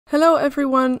Hello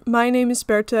everyone, my name is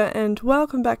Bertha and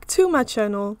welcome back to my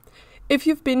channel. If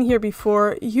you've been here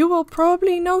before, you will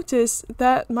probably notice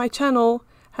that my channel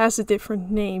has a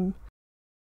different name.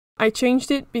 I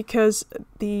changed it because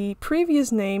the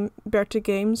previous name, Bertha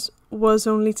Games, was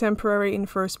only temporary in the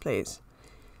first place.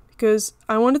 Because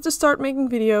I wanted to start making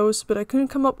videos, but I couldn't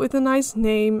come up with a nice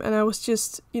name and I was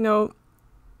just,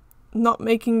 not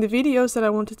making the videos that I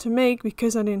wanted to make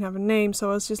because I didn't have a name. So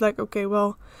I was just like, okay,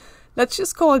 well, let's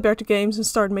just call it Bertha Games and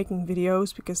start making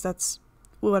videos because that's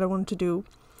what I wanted to do.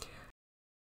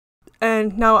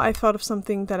 And now I thought of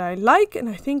something that I like and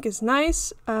I think is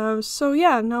nice. So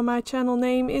yeah, now my channel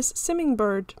name is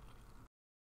Simmingbird.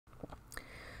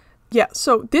 Yeah,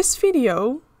 so this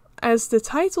video, as the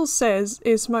title says,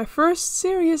 is my first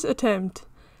serious attempt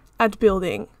at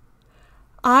building.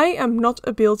 I am not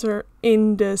a builder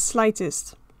in the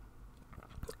slightest.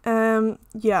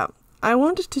 Yeah, I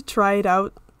wanted to try it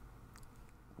out.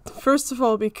 First of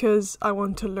all, because I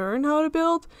want to learn how to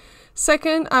build.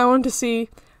 Second, I want to see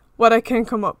what I can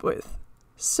come up with.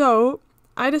 So,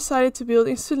 I decided to build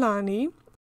in Sulani.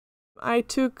 I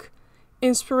took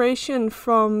inspiration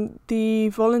from the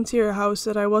volunteer house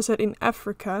that I was at in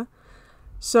Africa.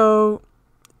 So,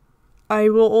 I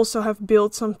will also have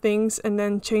built some things and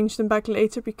then change them back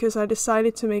later because I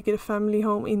decided to make it a family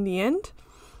home in the end.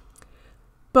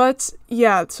 But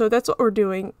yeah, so that's what we're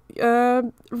doing.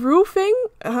 Roofing,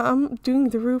 I'm doing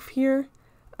the roof here.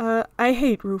 I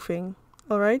hate roofing,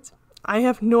 alright? I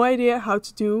have no idea how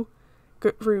to do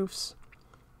good roofs.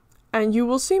 And you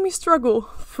will see me struggle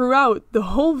throughout the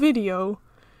whole video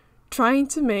trying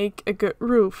to make a good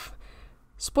roof.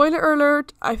 Spoiler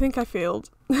alert, I think I failed.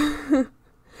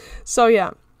 So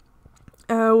yeah,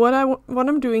 what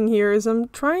I'm doing here is I'm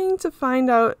trying to find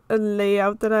out a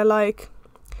layout that I like.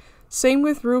 Same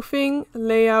with roofing,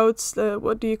 layouts,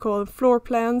 what do you call them, floor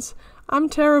plans. I'm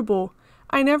terrible.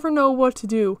 I never know what to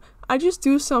do. I just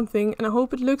do something and I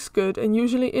hope it looks good and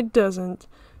usually it doesn't.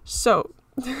 So,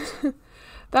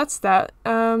 that's that.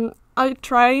 I'm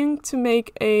trying to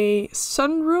make a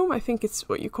sunroom. I think it's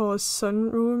what you call a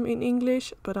sunroom in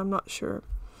English, but I'm not sure.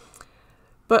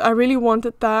 But I really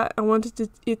wanted that. I wanted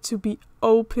it to be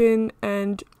open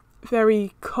and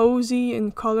very cozy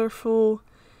and colorful.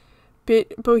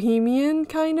 Bit bohemian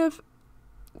kind of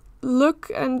look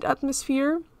and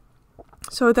atmosphere.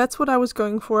 So that's what I was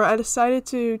going for. I decided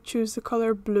to choose the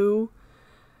color blue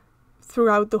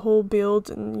throughout the whole build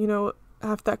and,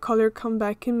 have that color come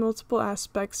back in multiple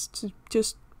aspects to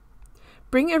just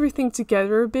bring everything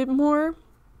together a bit more.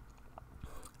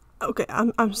 Okay,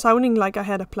 I'm sounding like I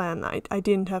had a plan. I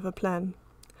didn't have a plan.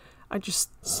 I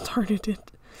just started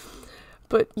it.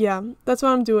 But yeah, that's what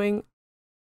I'm doing.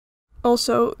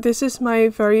 Also, this is my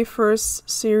very first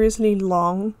seriously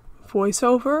long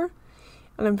voiceover,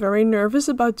 and I'm very nervous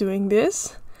about doing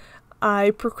this.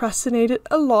 I procrastinated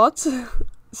a lot,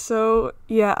 so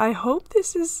yeah, I hope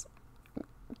this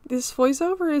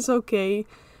voiceover is okay,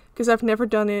 because I've never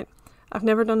done it. I've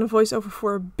never done a voiceover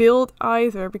for a build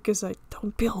either, because I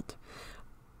don't build.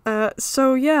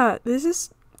 So yeah,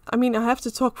 I have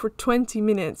to talk for 20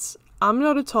 minutes. I'm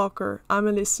not a talker, I'm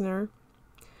a listener.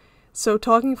 So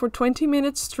talking for 20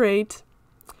 minutes straight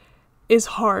is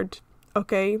hard,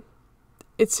 okay?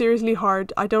 It's seriously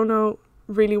hard. I don't know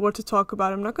really what to talk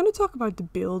about. I'm not going to talk about the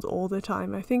build all the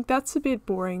time. I think that's a bit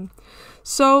boring.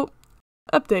 So,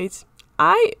 update.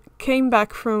 I came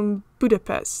back from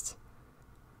Budapest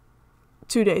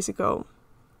 2 days ago.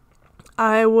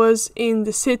 I was in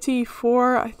the city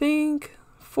for, I think,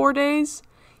 4 days.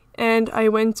 And I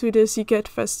went to the Ziget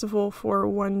festival for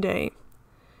 1 day.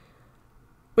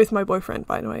 With my boyfriend,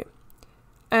 by the way.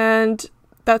 And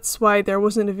that's why there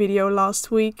wasn't a video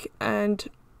last week. And,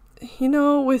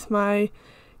 with my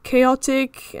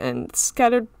chaotic and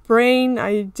scattered brain,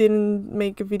 I didn't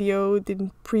make a video,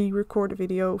 didn't pre-record a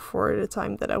video for the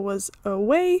time that I was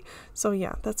away. So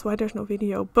yeah, that's why there's no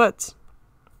video. But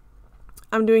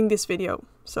I'm doing this video,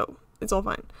 so it's all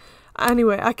fine.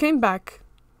 Anyway, I came back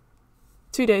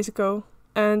 2 days ago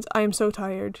and I am so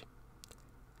tired.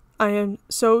 I am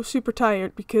so super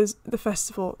tired because the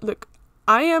festival, look,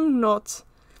 I am not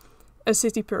a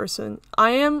city person. I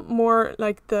am more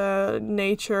like the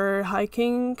nature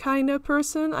hiking kind of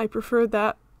person. I prefer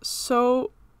that. So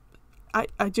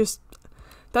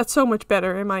that's so much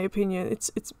better in my opinion.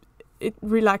 It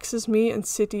relaxes me and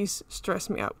cities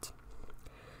stress me out.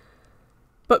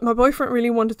 But my boyfriend really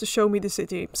wanted to show me the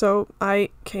city, so I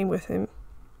came with him.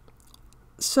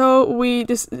 So we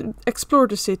just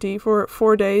explored the city for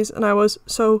 4 days and I was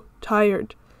so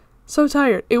tired. So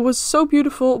tired. It was so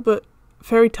beautiful but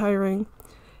very tiring.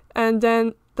 And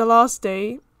then the last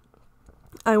day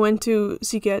I went to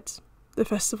Ziget, the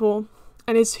festival,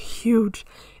 and it's huge.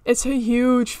 It's a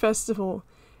huge festival,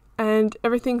 and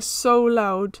everything's so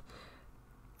loud.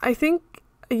 I think,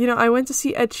 I went to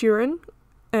see Ed Sheeran,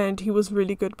 and he was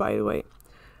really good, by the way.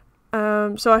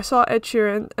 So I saw Ed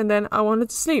Sheeran, and then I wanted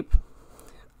to sleep.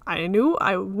 I knew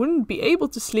I wouldn't be able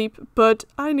to sleep, but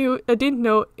I didn't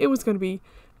know it was going to be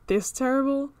this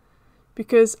terrible,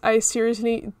 because I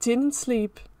seriously didn't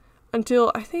sleep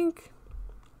until I think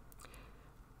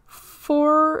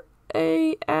 4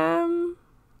 a.m.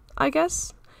 I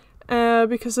guess,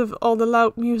 because of all the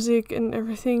loud music and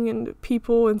everything and the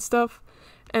people and stuff.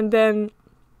 And then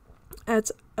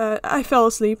I fell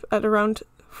asleep at around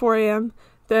 4 a.m.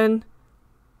 Then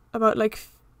about like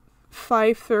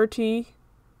 5:30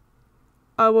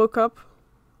 I woke up,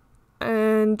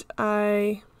 and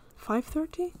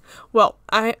 5:30? Well,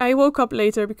 I woke up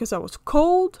later because I was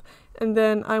cold, and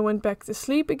then I went back to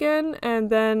sleep again, and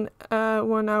then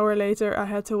 1 hour later I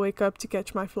had to wake up to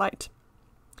catch my flight.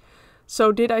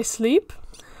 So did I sleep?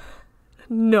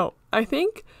 No. I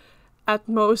think at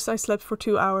most I slept for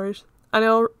 2 hours,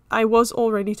 and I was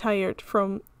already tired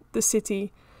from the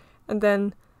city, and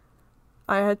then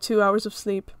I had 2 hours of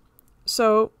sleep.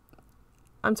 So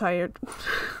I'm tired.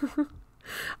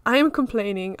 I am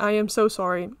complaining. I am so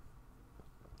sorry.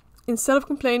 Instead of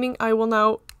complaining, I will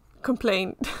now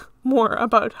complain more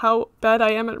about how bad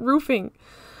I am at roofing.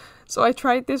 So I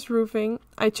tried this roofing.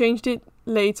 I changed it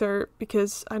later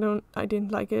because I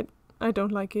didn't like it. I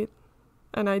don't like it.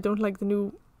 And I don't like the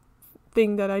new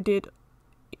thing that I did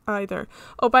either.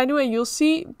 Oh, by the way, you'll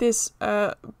see this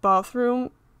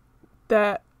bathroom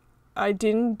that I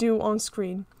didn't do on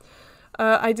screen.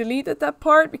 I deleted that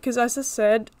part because, as I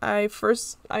said, I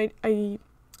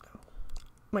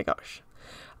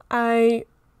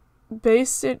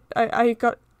based it, I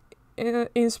got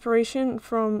inspiration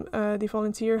from the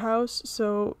volunteer house,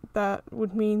 so that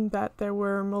would mean that there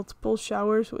were multiple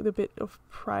showers with a bit of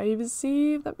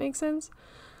privacy, if that makes sense.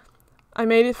 I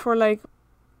made it for like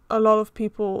a lot of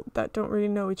people that don't really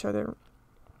know each other,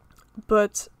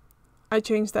 but I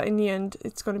changed that in the end.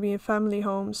 It's going to be a family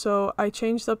home, so I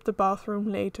changed up the bathroom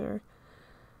later.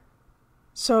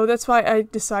 So that's why I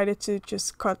decided to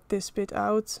just cut this bit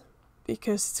out,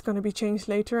 because it's going to be changed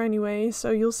later anyway,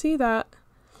 so you'll see that.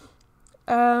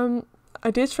 I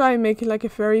did try and make it like a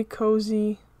very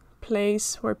cozy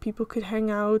place where people could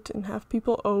hang out and have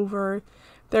people over.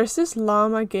 There's this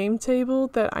llama game table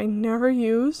that I never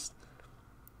used.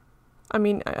 I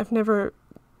mean, I've never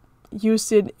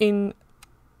used it in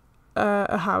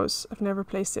a house. I've never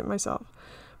placed it myself,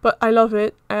 but I love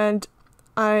it, and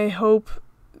I hope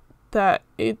that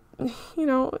it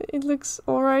looks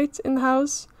alright in the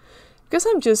house, because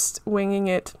I'm just winging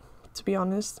it, to be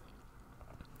honest.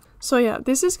 So yeah,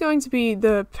 this is going to be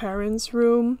the parents'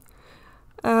 room.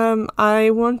 I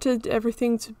wanted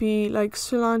everything to be like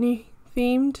Solani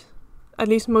themed, at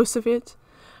least most of it.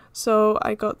 So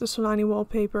I got the Solani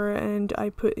wallpaper, and I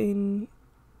put in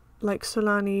like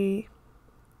Solani,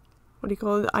 what do you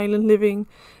call it, island living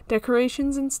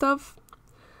decorations and stuff.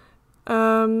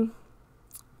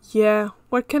 Yeah,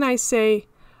 what can I say?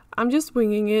 I'm just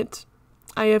winging it.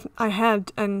 I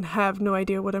had and have no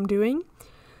idea what I'm doing.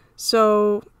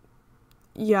 So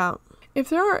yeah, if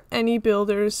there are any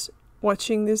builders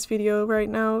watching this video right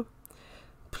now,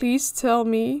 please tell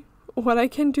me what I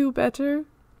can do better,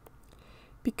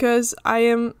 because I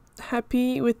am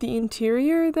happy with the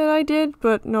interior that I did,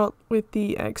 but not with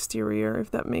the exterior,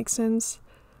 if that makes sense.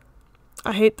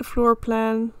 I hate the floor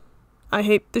plan. I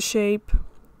hate the shape.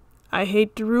 I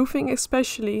hate the roofing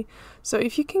especially. So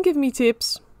if you can give me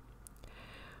tips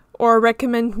or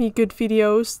recommend me good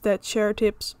videos that share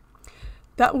tips,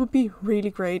 that would be really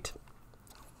great.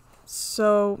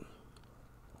 So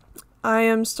I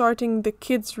am starting the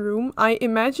kids' room. I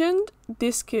imagined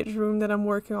this kids' room that I'm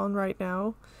working on right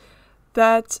now,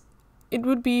 that it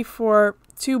would be for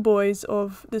 2 boys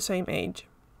of the same age.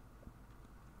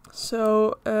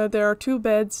 So there are 2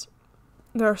 beds,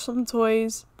 there are some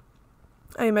toys.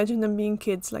 I imagine them being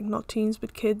kids, like not teens,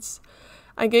 but kids.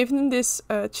 I gave them this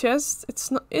chest.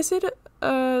 It's not. Is it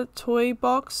a toy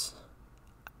box?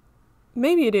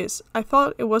 Maybe it is. I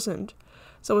thought it wasn't.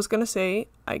 So I was gonna say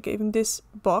I gave him this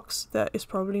box that is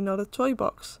probably not a toy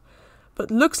box,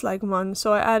 but looks like one.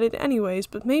 So I added anyways.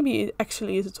 But maybe it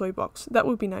actually is a toy box. That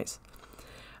would be nice.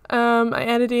 I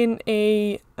added in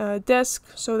a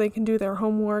desk so they can do their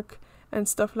homework and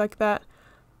stuff like that.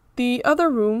 The other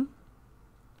room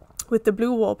with the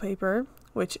blue wallpaper,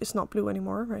 which is not blue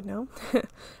anymore right now,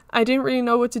 I didn't really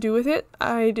know what to do with it.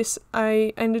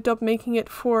 I ended up making it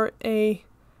for a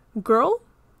girl,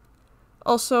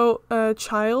 also a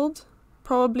child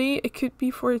probably. It could be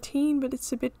for a teen, but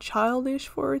it's a bit childish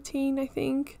for a teen, I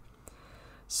think.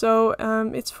 So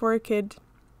it's for a kid,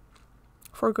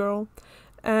 for a girl,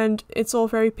 and it's all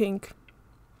very pink.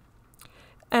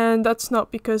 And that's not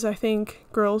because I think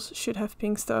girls should have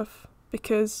pink stuff,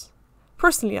 because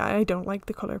personally I don't like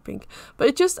the color pink, but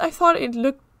I thought it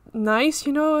looked nice,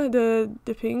 you know,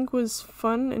 the pink was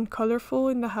fun and colorful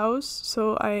in the house,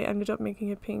 so I ended up making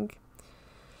it pink.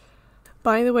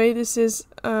 By the way, this is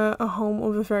a home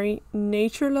of a very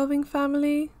nature-loving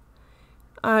family.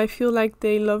 I feel like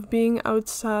they love being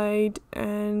outside,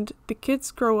 and the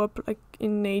kids grow up like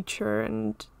in nature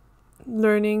and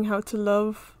learning how to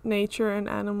love nature and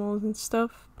animals and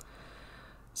stuff.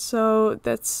 So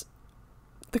that's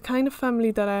the kind of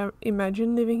family that I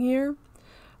imagine living here.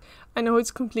 I know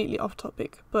it's completely off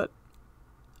topic, but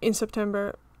in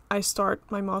September I start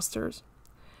my master's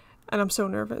and I'm so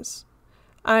nervous.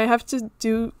 I have to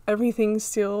do everything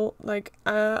still, like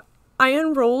I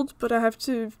enrolled, but I have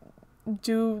to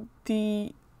do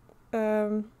the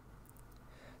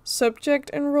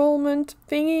subject enrollment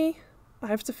thingy. I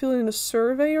have to fill in a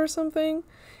survey or something,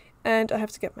 and I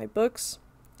have to get my books,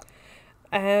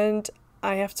 and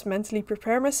I have to mentally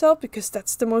prepare myself because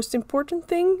that's the most important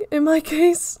thing in my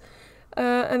case,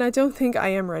 and I don't think I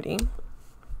am ready.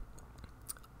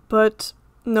 But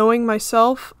knowing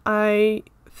myself, I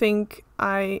think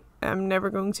I am never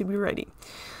going to be ready.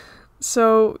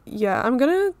 So yeah, I'm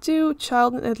gonna do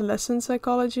child and adolescent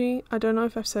psychology. I don't know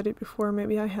if I've said it before,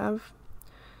 maybe I have.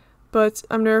 But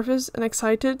I'm nervous and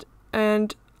excited,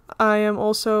 and I am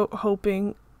also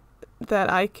hoping that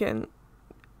I can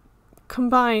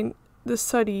combine the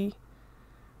studying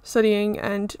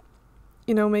and,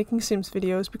 you know, making Sims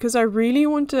videos, because I really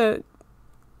want to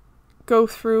go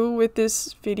through with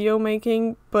this video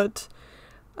making, but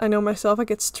I know myself, I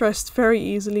get stressed very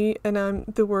easily and I'm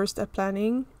the worst at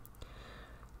planning.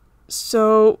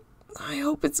 So I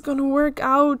hope it's gonna work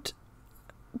out.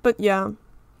 But yeah,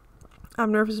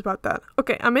 I'm nervous about that.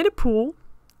 Okay, I made a pool.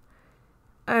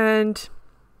 And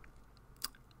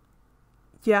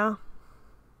yeah,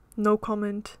 no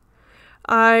comment.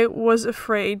 I was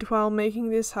afraid while making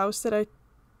this house that I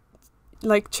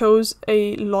chose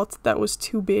a lot that was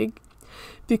too big,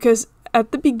 because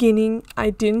at the beginning I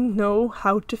didn't know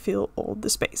how to fill all the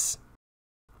space.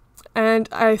 And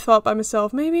I thought by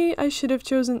myself, maybe I should have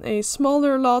chosen a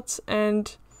smaller lot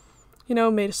and, you know,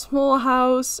 made a small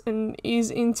house and ease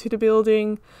into the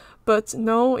building. But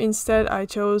no, instead I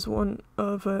chose one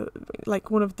of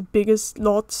the biggest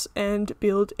lots and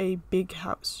built a big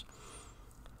house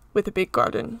with a big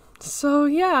garden. So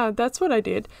yeah, that's what I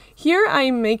did. Here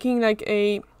I'm making like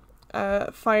a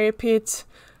fire pit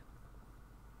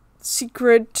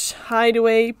secret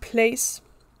hideaway place.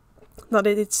 Not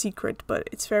that it's secret, but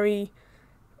it's very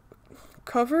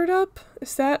covered up.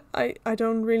 Is that? I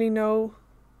don't really know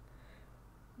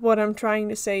what I'm trying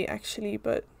to say actually,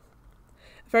 but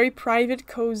very private,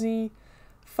 cozy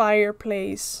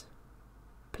fireplace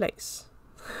place.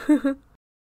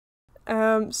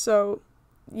 So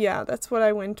yeah, that's what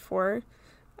I went for.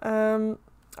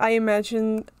 I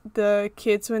imagine the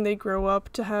kids when they grow up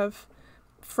to have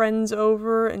friends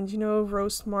over and, you know,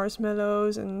 roast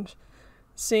marshmallows and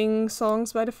sing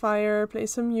songs by the fire, play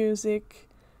some music.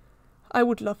 I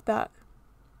would love that.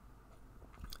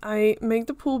 I make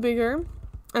the pool bigger,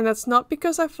 and that's not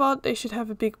because I thought they should have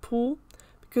a big pool,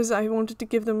 because I wanted to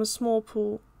give them a small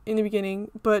pool in the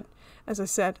beginning, but as I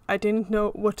said, I didn't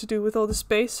know what to do with all the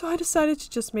space, so I decided to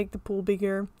just make the pool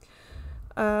bigger.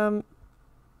 And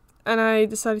I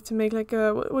decided to make like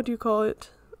a, what do you call it?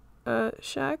 A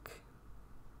shack?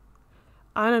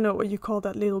 I don't know what you call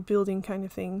that little building kind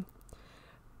of thing.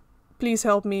 Please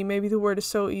help me, maybe the word is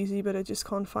so easy, but I just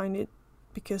can't find it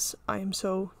because I am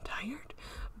so tired.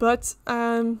 But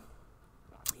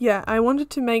yeah, I wanted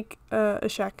to make a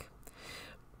shack.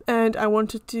 And I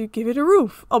wanted to give it a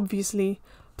roof, obviously.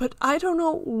 But I don't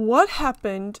know what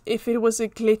happened, if it was a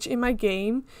glitch in my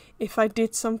game, if I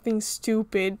did something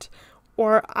stupid,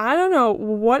 or I don't know,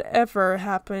 whatever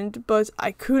happened, but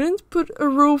I couldn't put a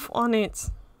roof on it.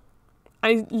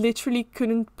 I literally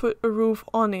couldn't put a roof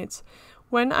on it.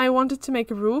 When I wanted to make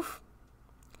a roof,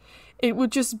 it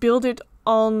would just build it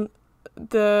on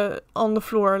the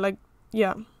floor, like,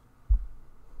 yeah.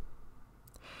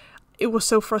 It was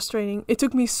so frustrating. It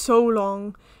took me so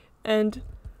long and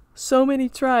so many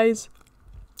tries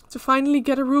to finally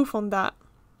get a roof on that.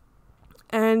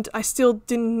 And I still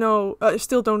don't know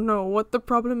what the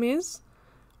problem is,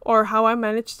 or how I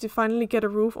managed to finally get a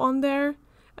roof on there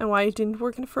and why it didn't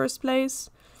work in the first place.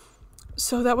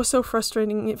 So that was so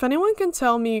frustrating. If anyone can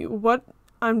tell me what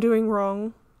I'm doing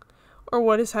wrong, or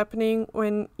what is happening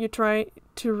when you try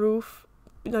to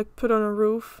put on a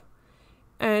roof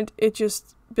and it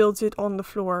just builds it on the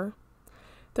floor.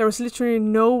 There was literally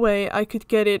no way I could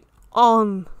get it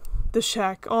on the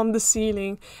shack, on the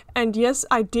ceiling. And yes,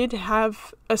 I did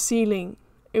have a ceiling.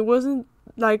 It wasn't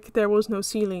like there was no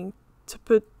ceiling to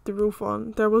put the roof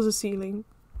on. There was a ceiling.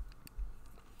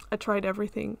 I tried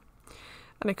everything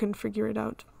and I couldn't figure it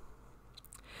out.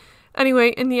 Anyway,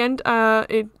 in the end,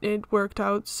 it worked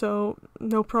out, so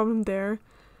no problem there.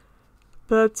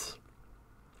 But,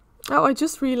 oh, I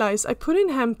just realized I put in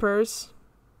hampers,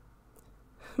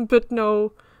 but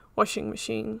no washing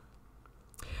machine.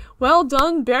 Well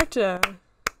done, Bertha!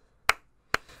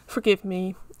 Forgive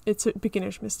me, it's a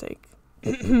beginner's mistake.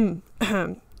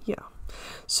 Yeah.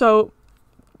 So,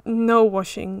 no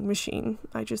washing machine,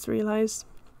 I just realized.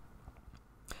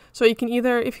 So you can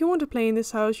either, if you want to play in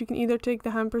this house, you can either take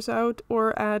the hampers out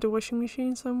or add a washing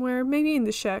machine somewhere. Maybe in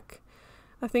the shack.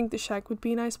 I think the shack would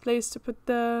be a nice place to put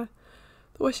the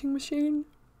washing machine.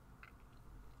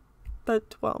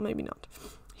 But, well, maybe not.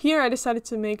 Here I decided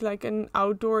to make like an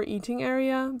outdoor eating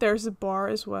area. There's a bar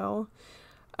as well.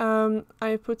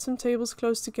 I put some tables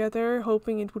close together,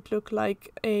 hoping it would look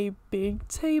like a big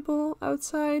table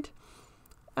outside.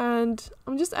 And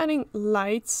I'm just adding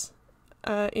lights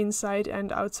inside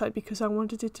and outside because I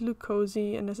wanted it to look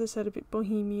cozy and, as I said, a bit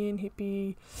bohemian,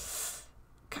 hippie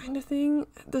kind of thing.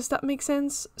 Does that make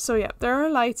sense? So yeah, there are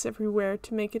lights everywhere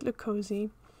to make it look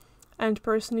cozy, and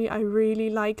personally I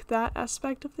really like that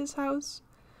aspect of this house.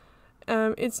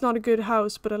 It's not a good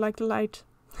house, but I like the light.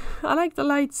 I like the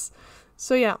lights.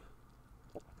 So yeah,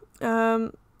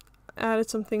 added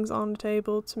some things on the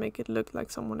table to make it look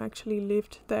like someone actually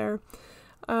lived there.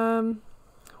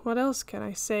 What else can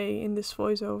I say in this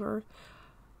voiceover?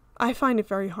 I find it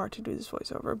very hard to do this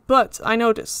voiceover, but I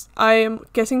noticed I am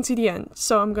getting to the end,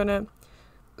 so I'm gonna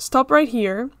stop right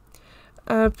here.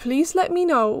 Please let me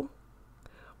know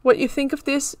what you think of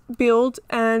this build,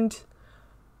 and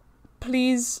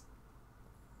please,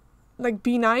 like,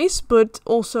 be nice, but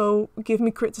also give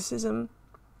me criticism,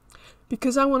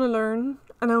 because I want to learn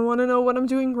and I want to know what I'm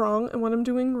doing wrong and what I'm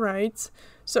doing right.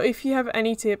 So if you have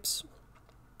any tips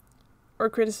or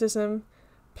criticism,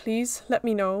 please let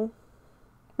me know,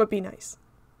 but be nice.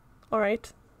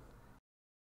 Alright?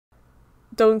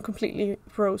 Don't completely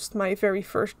roast my very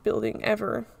first building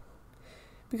ever,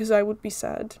 because I would be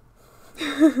sad.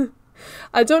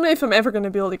 I don't know if I'm ever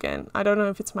gonna build again. I don't know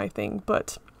if it's my thing,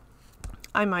 but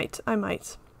I might.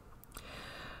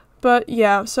 But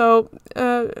yeah, so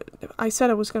I said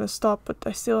I was gonna stop, but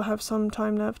I still have some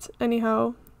time left.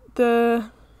 Anyhow,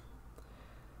 the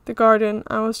garden,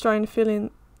 I was trying to fill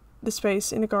in the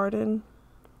space in the garden.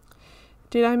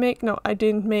 Did I make? No, I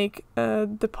didn't make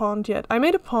the pond yet. I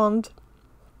made a pond,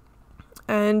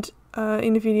 and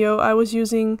in the video I was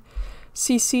using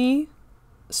CC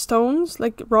stones,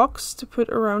 like rocks, to put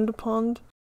around the pond.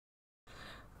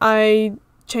 I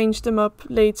changed them up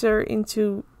later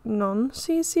into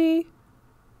non-CC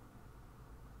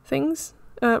things.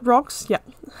 Rocks, yeah,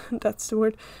 that's the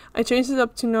word. I changed it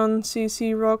up to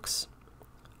non-CC rocks,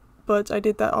 but I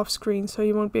did that off screen, so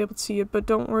you won't be able to see it. But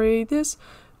don't worry, this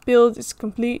build is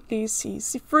completely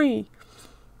CC free.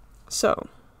 So,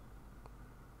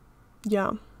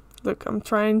 yeah. Look, I'm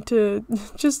trying to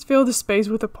just fill the space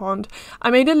with a pond.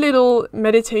 I made a little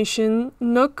meditation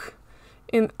nook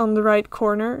on the right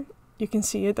corner. You can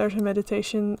see it. There's a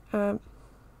meditation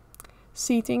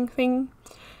seating thing,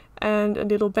 and a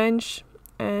little bench,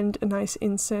 and a nice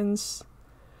incense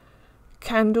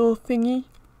candle thingy.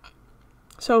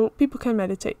 So people can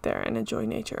meditate there and enjoy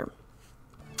nature.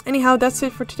 Anyhow, that's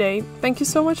it for today. Thank you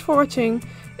so much for watching.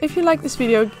 If you like this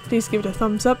video, please give it a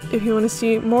thumbs up. If you want to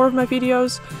see more of my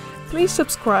videos, please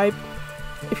subscribe.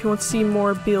 If you want to see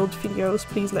more build videos,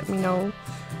 please let me know.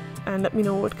 And let me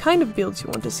know what kind of builds you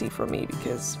want to see from me,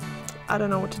 because I don't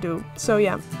know what to do. So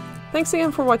yeah, thanks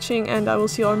again for watching, and I will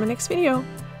see you all in my next video.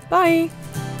 Bye!